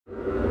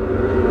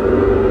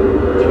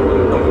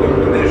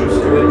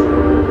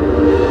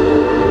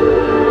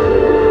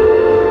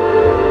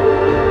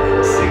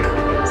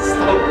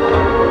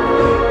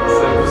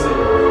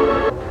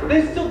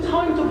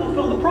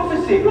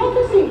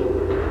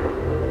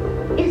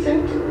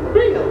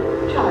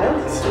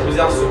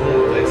bizarre ce monde,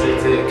 on dirait que ça a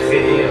été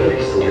créé.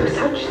 There's no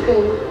such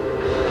thing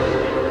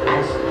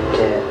as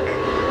Dirk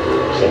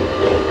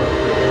gently.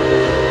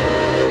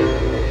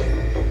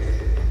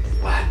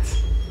 What?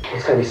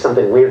 It's gotta be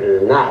something weirder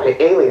than that. Like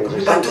aliens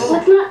or something.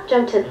 Let's not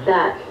jump to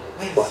that.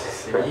 What?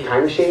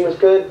 Time Machine was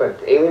good, but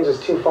Aliens is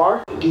too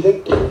far? Do you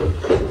think?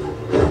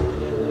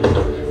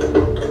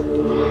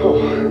 Oh,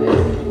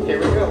 here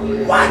we go.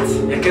 What?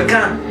 Y'a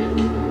quelqu'un?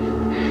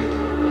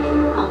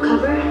 I'll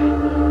cover.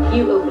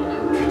 You open.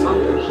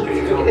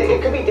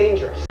 It could be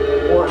dangerous.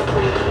 Or...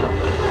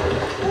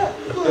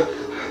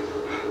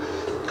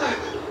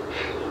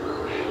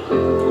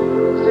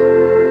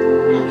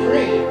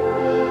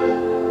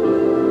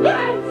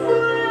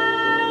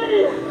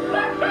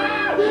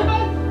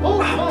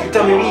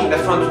 Putain mais oui, la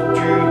fin du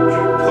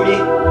premier,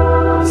 il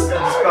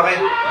disparaît.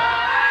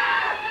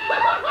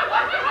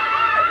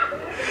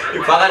 Le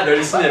parade de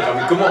Holistice,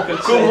 mais comment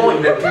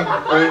il a pu...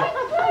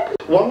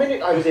 One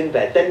minute I was in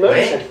bed, then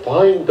Mona said,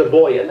 find the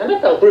boy, and then I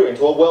fell through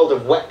into a world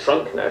of wet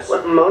drunkenness.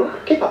 What, Mona?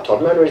 Keep up,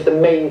 Todd. Mona is the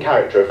main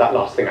character of that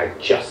last thing I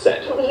just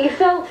said. You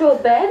fell through a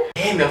bed?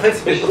 Eh, mais en fait,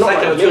 c'est peut-être pour ça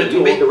que la voiture est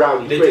tombée.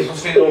 Il a été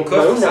transféré dans le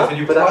coffre, ça a fait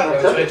du poids, la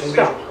voiture est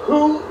tombée.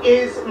 Who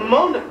is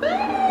Mona? C'est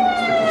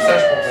pour ça,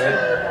 je pense.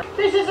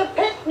 This is a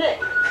picnic!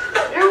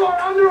 You are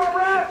under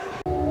arrest!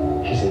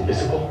 He's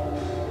invisible.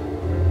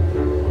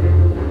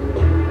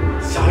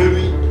 Sérieux,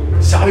 lui?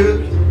 Sérieux?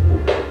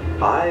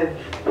 I've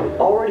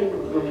already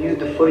reviewed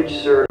the footage,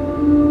 sir. Il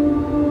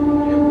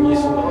a mouillé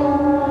son bras.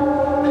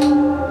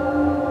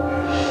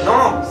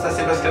 Non, ça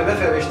c'est parce que la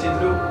meuf avait jeté de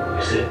l'eau.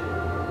 Is it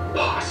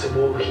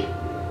possible he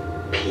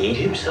peed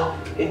himself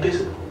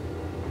invisible?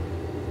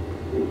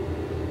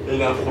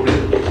 Il a un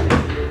problème.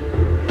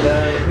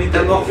 La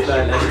métamorphe,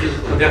 là, l'a jeté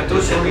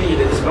Berthaud sur lui,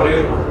 il a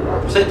disparu.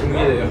 Pour ça, il était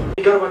mouillé d'ailleurs.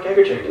 You got a white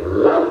handkerchief.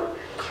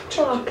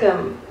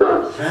 Welcome.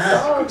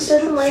 Oh,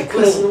 doesn't like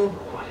me.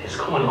 What is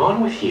going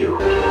on with you?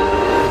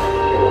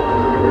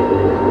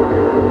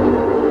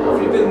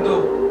 Flippendo.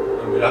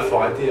 Non mais là, faut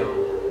arrêter, hein.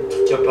 Les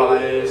trucs qui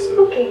apparaissent.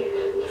 Ok.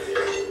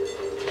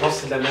 Non,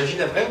 c'est de la magie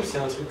la vraie ou c'est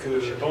un truc que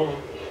je sais pas, hein.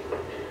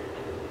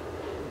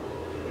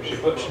 Je sais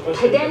pas.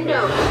 Hedendo.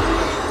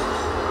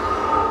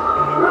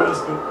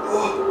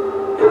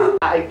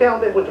 I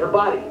found it with her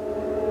body.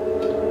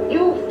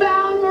 You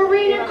found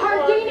Marina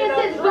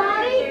Cardenas'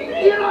 body?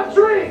 In a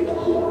tree!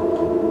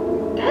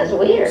 That's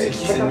weird. C'est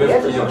qui cette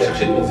meuf qu'ils ont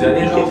cherché depuis des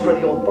années, genre? For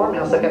the old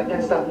farmhouse that got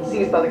fenced off and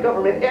seized by the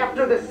government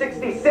after the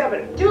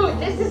 67. Dude,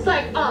 this is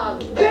like,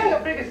 That's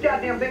the biggest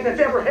goddamn thing that's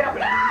ever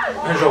happened.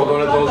 Genre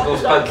dans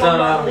ce patelin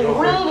là.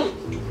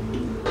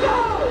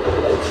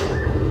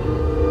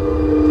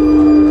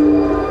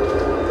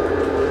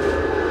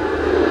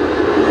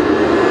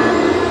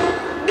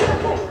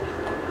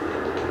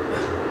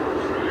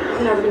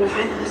 I'm never gonna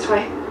find them this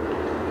way.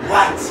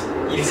 What?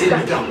 Il essaie de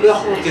lui faire peur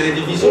pour qu'elle ait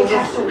des visions,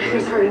 genre? So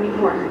here's hard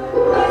anymore.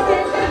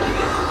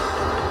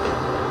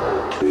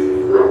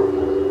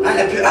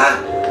 Ah,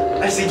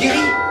 elle s'est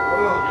guérie!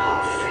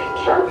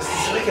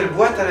 C'est vrai qu'elle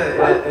boite, elle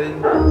a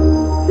une...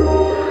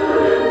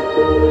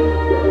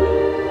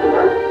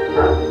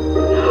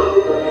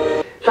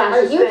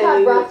 Are you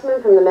Todd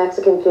Brotzman from the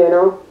Mexican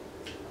funeral?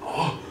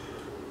 Oh!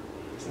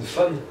 C'est une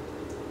femme.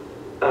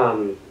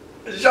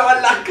 Genre,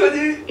 elle l'a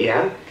reconnue!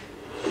 Yeah?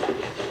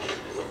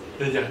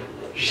 Je veux dire,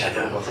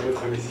 j'adore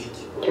votre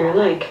musique. You're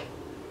like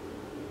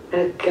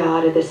a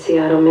god of the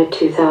Seattle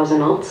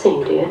mid-2000 alt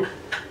scene, dude.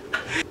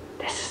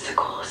 This is the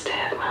coolest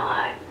day of my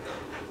life.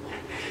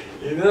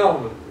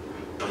 Énorme!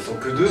 Ils sont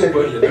que deux,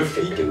 quoi. Il y a deux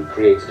flics.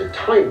 Created a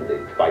time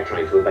loop by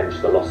trying to avenge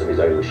the loss of his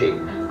own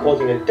machine,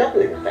 causing a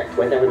doubling effect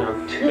where there are now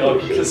two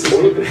machines,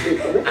 all of them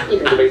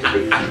even to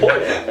basically foil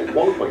at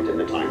one point in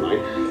the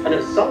timeline, and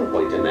at some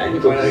point in there he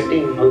got a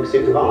steampunk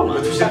suit of armor.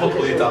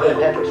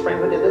 Patrick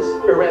Springman did this,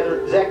 or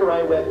rather,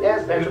 Zachariah Webb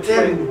as Patrick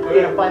Springman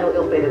in a final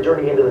ill-fated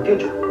journey into the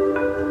future.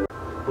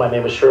 My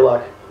name is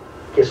Sherlock.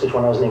 Guess which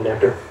one I was named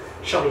after?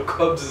 Sherlock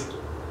Holmes.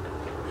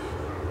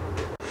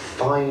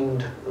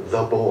 Find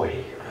the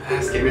boy. Ah,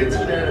 ce qu'elle m'a dit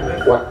là, la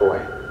meuf. What boy?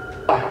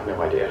 I have no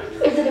idea.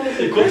 Is it a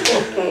missing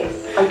case?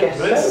 I guess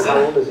Ouais, so. ça.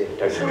 How old is he?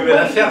 C'est une nouvelle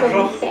affaire,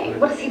 genre.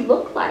 What does he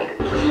look like?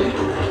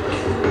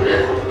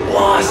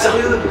 Oh,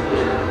 sérieux?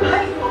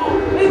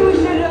 Maybe we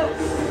should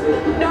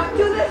not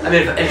do this. Ah,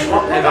 mais je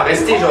crois qu'elle va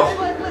rester, genre.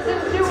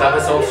 Ça va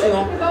passer en dessous,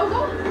 non?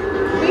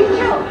 Be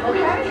chill,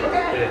 okay?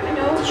 I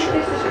know this is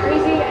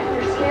crazy and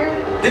you're scared.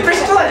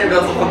 Dépêche-toi, elle est en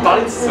train de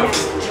parler de ça.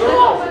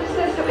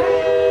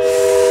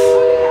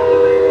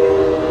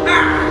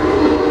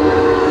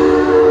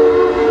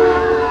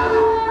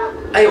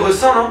 Ah, il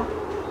ressent, non?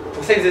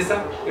 Pour ça, il faisait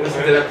ça. Il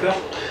ressentait la peur.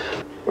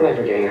 We're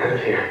never getting out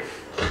of here.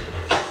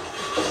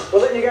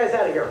 We'll let you guys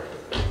out of here.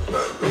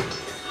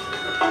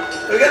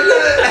 Regarde-le!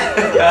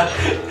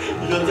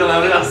 Il vient de dire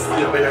l'inverse.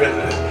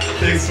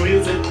 Avec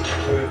sourire, tu sais.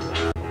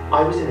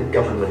 I was in a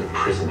government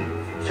prison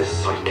for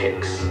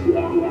psychics.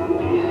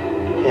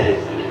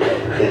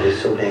 That is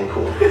so dang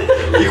cool.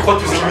 Il croit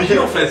tout ce qu'il lui dit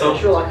en fait. Hein.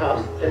 Sherlock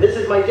Holmes, and this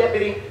is my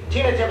deputy,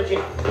 Tina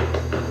Temacino.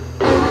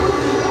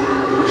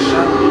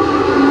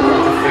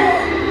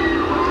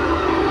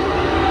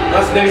 Non,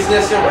 c'est une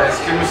hallucination, ouais,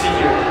 c'est que le moustique.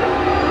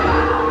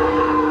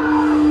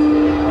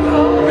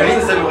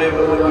 Imagine, ça m'aurait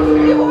vraiment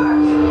plu.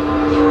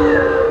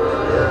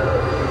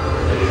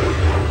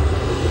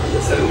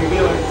 Ça va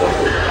mourir en même temps.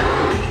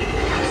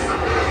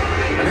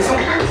 La maison.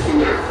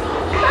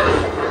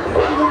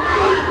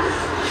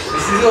 Les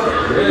ciseaux.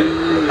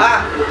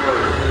 Ah,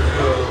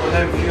 on a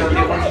vu un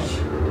dérondi,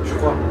 je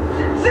crois.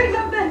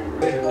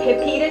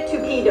 Pepita to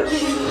pedo.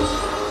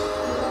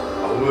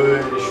 Ah ouais,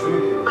 les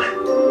cheveux.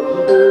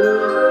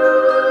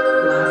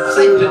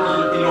 Ça,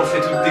 ils l'ont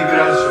fait tout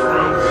dégueulasse sur un.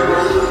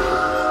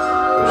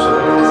 Je sais pas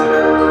comment ça va.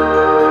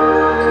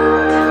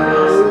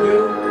 C'est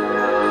mieux.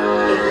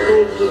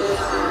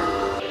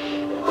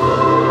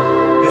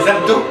 Les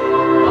abdos.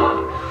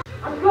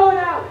 I'm going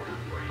out.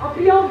 I'll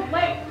be home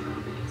late.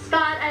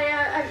 Scott,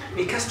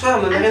 Mais casse-toi,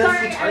 on en a rien à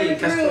foutre. Allez,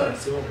 casse-toi,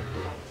 c'est bon.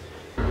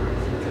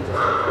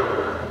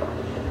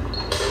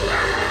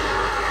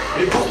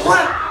 Mais pourquoi?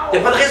 Y'a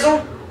pas de raison.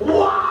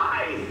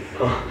 Why?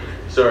 Oh,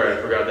 sorry, I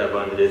forgot that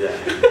button did that.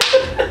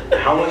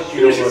 How much do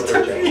you know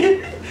about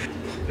Dirk?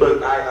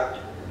 But I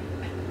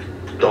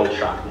don't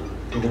shock me.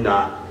 Do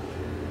not.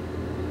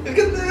 Look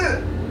at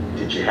that.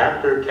 Did you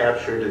have Dirk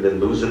captured and then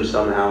lose him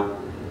somehow?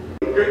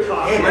 Good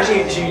talk. Hey, moi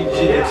j'ai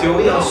des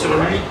théories hein, sur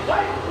lui.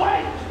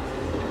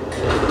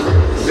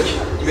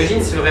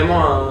 Imagine c'est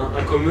vraiment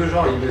un commun,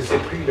 genre il ne sait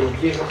plus, il a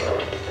oublié genre.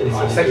 C'est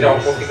pour ça qu'il a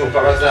rencontré comme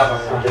par hasard.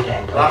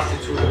 Ah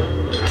c'est tout.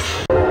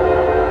 Oh,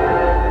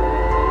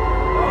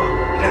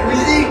 la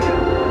musique.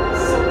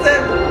 C'est son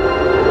thème.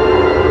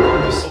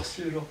 Le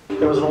sorcier genre.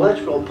 There was an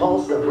electrical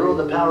pulse that ruined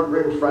the power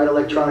grid and fried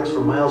electronics for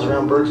miles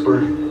around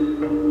Bergsburg.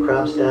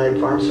 Crops died,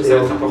 farms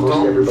failed,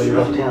 most everybody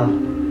left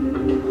town.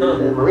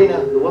 And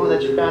Marina, the woman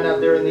that you found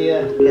out there in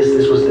the, guess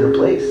this was their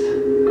place.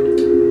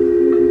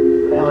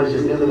 I always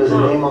just knew them as a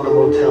name on the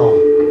motel.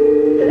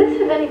 Does this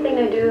have anything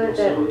to do with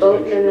that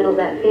boat in the middle of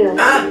that field?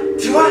 Ah,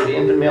 tu vois? The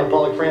infant male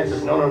Pollock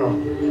Francis, no.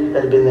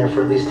 That had been there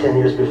for at least 10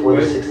 years before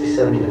the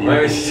 67 even Ouais,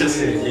 happened. mais c'est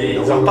sûr,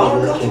 ils en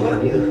parlent encore, tu vois?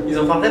 Ils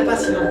en parleraient pas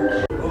sinon.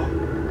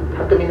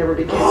 How come he never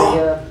became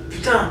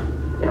Putain!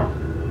 you know,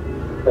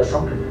 a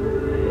something?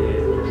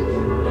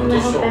 My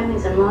whole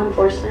family's in law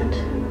enforcement,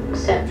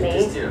 except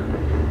me.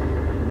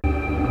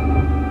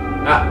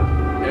 Ah,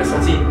 elle a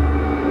senti.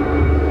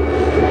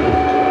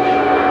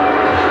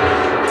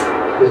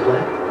 Who's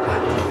black?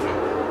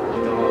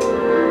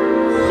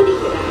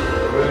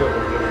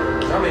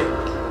 Non mais,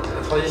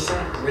 la transition,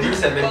 imagine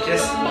c'est la même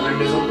pièce, la même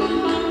maison.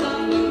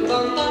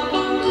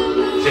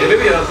 J'ai rêvé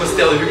qu'il y avait un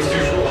poster de luxe du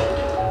jour.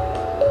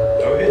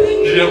 Ah oui?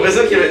 J'ai eu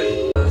l'impression qu'il y avait...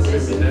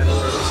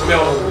 Son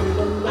mère en...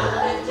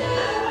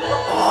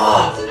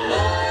 Oh!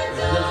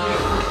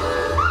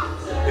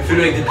 Et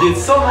fais-le avec des billets de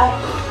sang, non?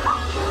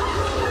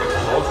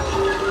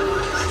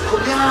 C'est trop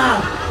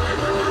bien!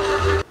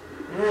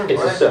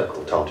 It's a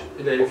circle, Todd.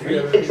 Il avait vu...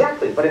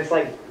 Exactly, but it's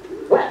like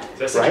wet,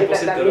 C'est ça que j'ai right?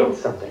 pensé tout à That l'heure. means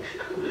something.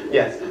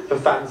 Yes, for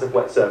fans of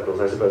wet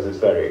circles, I suppose it's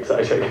very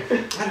exciting.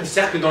 Ah, le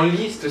cercle dans le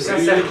lit, c'est aussi un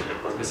cercle.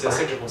 Mais c'est à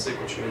ça que j'ai pensé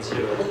quand tu m'as dit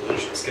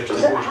sketch de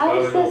So beau, je how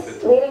is sais pas, en this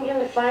fait. leading him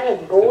to find a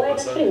boy?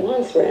 That's what he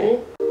wants, right?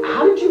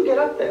 How did you get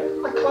up there?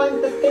 I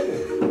climbed the thing.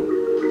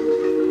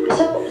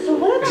 So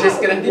what J'ai about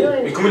escaladé.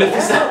 doing Mais comment il a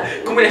fait ça?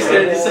 Comment il a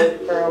escaladé ça?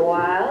 for a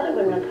while? It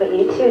wouldn't have put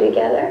you two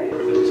together.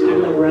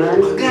 On the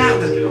run.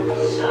 Regarde!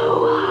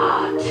 So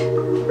hot.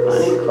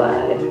 Bonnie and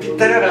Clyde. Depuis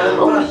tout à l'heure, elle a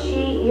Oh, pas. is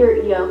she your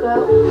Yoko?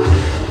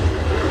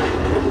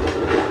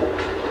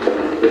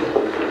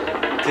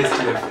 Qu'est-ce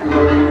qu'il a fait?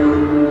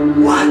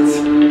 What?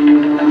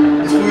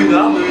 Il trouve une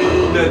arme,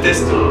 il la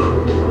teste.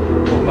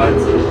 Normal.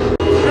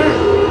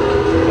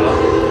 Voilà.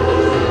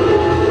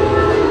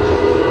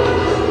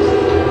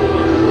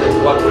 Il y a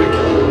trois trucs.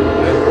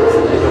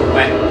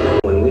 Ouais.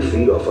 When we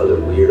feed off other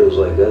weirdos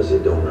like us,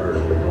 it don't hurt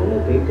them, but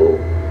normal people,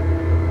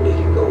 it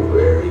can go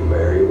very,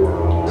 very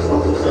wrong.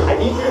 I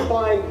need you to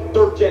find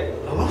Dirk Gently.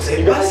 Ah bon, vous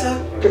savez pas ça?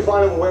 You can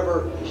find him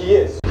wherever he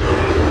is.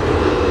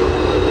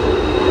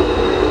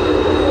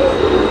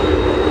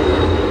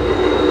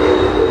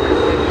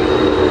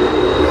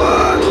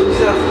 Trop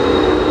bizarre.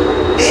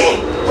 Eh!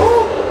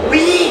 Oh!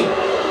 Oui!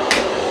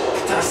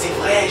 Putain, c'est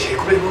vrai, j'avais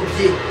complètement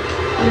oublié.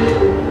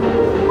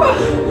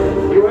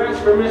 You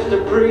asked for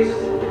Mr. Priest?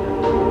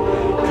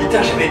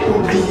 Putain, j'avais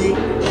oublié.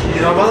 Il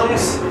est dans la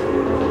bande-annonce.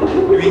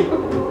 Lui.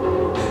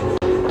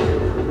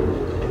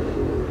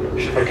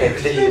 Okay,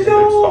 please,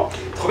 No. stop.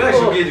 Trop bien que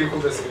j'ai oublié du coup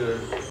parce que...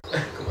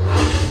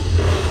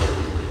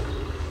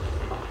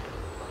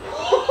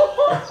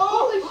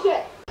 Holy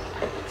shit!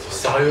 C'est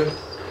sérieux?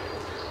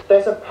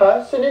 There's a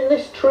person in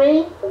this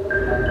tree?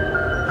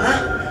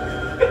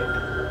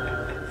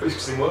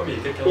 Excusez-moi, mais il y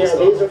a quelqu'un Yeah,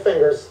 dans these ça. are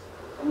fingers.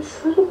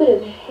 This little bit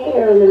of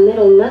hair on the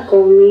middle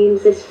knuckle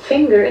means this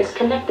finger is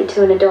connected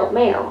to an adult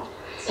male.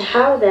 So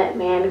how that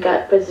man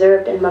got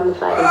preserved and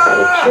mummified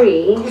inside a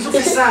tree Comment ils ont fait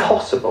Is it ça?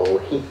 possible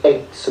he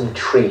ate some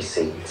tree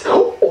seeds?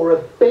 Or a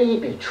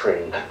baby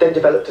tree, then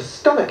developed a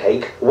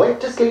stomachache,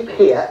 went to sleep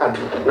here and...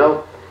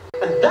 No.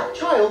 And that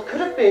child could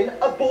have been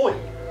a boy.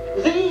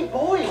 The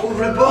boy! Trouve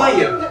le boy!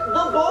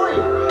 The boy!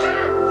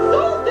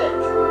 Solved it!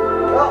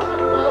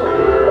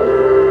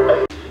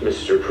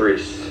 Mr.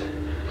 Priest,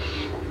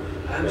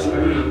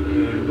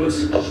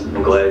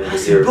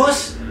 c'est le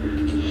boss.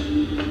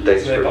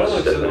 Thanks Vous avez for parlé dans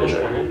l'épisode stepping 1, je in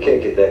crois, there. non?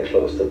 Can't get that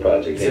close to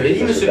Project Vous avez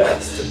dit, monsieur le without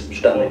Christ.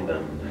 stunning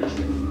them.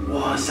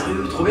 Wow,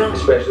 sérieux, trop bien.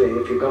 Especially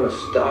if you're gonna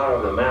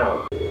starve them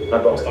out. I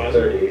bought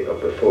 30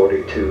 of the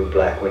 42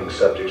 Blackwing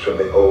subjects from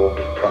the old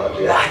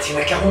project. What? Il y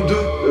en a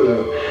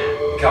 42.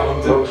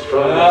 42. Most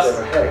Voilà. fun I've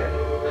ever had.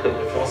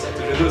 Référence à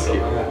tous les deux, ça.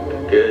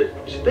 Good.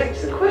 Which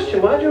begs the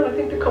question, why do you only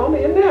think to call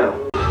me in now?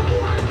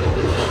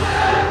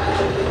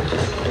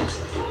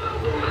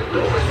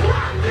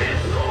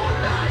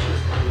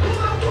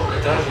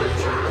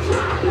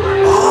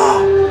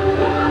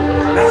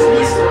 Oh,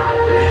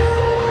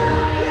 Maximus.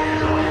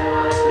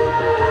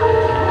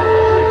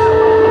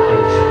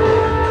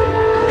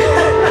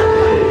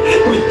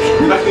 Oui,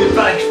 il m'a fait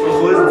pas avec cheveux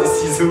roses, des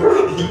ciseaux,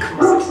 il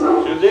commence.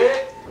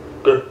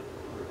 Good.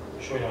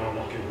 Je suis sûr qu'il a rien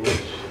remarqué.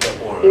 Pas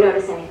pour You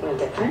notice anything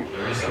different?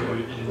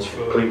 il est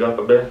différent. Cleaned up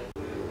a bit.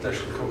 Là, je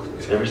crois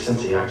que Ever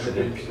since the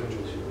accident,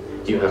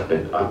 you have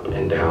been up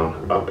and down,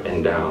 up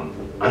and down.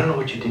 I don't know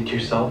what you did to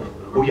yourself,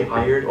 who you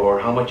hired, or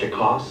how much it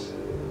costs,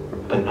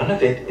 but none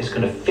of it is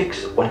going to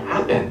fix what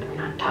happened.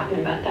 We're not talking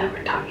about that.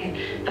 We're talking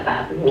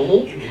about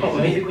me. Well,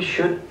 maybe we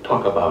should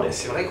talk about it.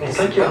 C'est vrai qu'on It's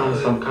sait like you're pas, on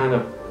some kind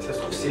of ça se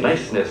trouve, c'est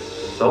niceness,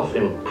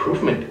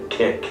 self-improvement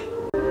kick.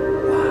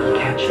 You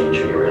can't change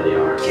who you really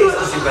are. Qu'est-ce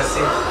qui s'est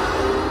passé?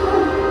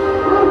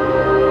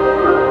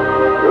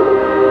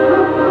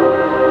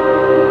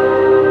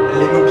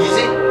 Elle est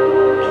mobilisée?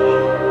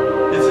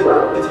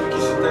 Les trucs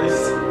qui se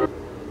talissent.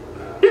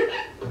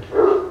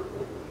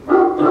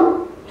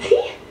 See?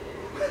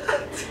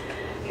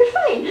 You're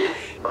fine.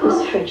 Close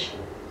the fridge.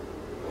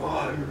 Oh,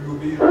 le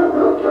lobby.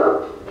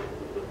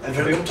 Elle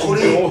va le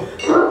contrôler.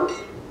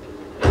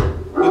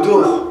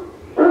 Odor.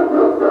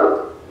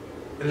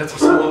 Elle l'a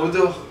transformé en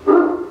odor.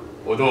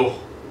 Odor.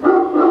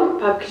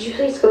 Bob, could you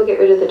please go get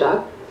rid of the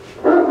dog?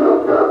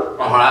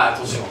 Oh, voilà,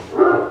 attention.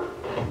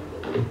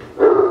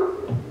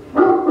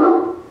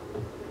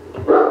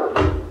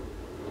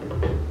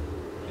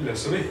 Il l'a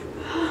assommé.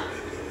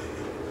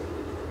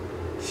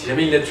 Si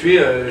jamais il l'a tué,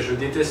 je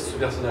déteste ce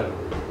personnage.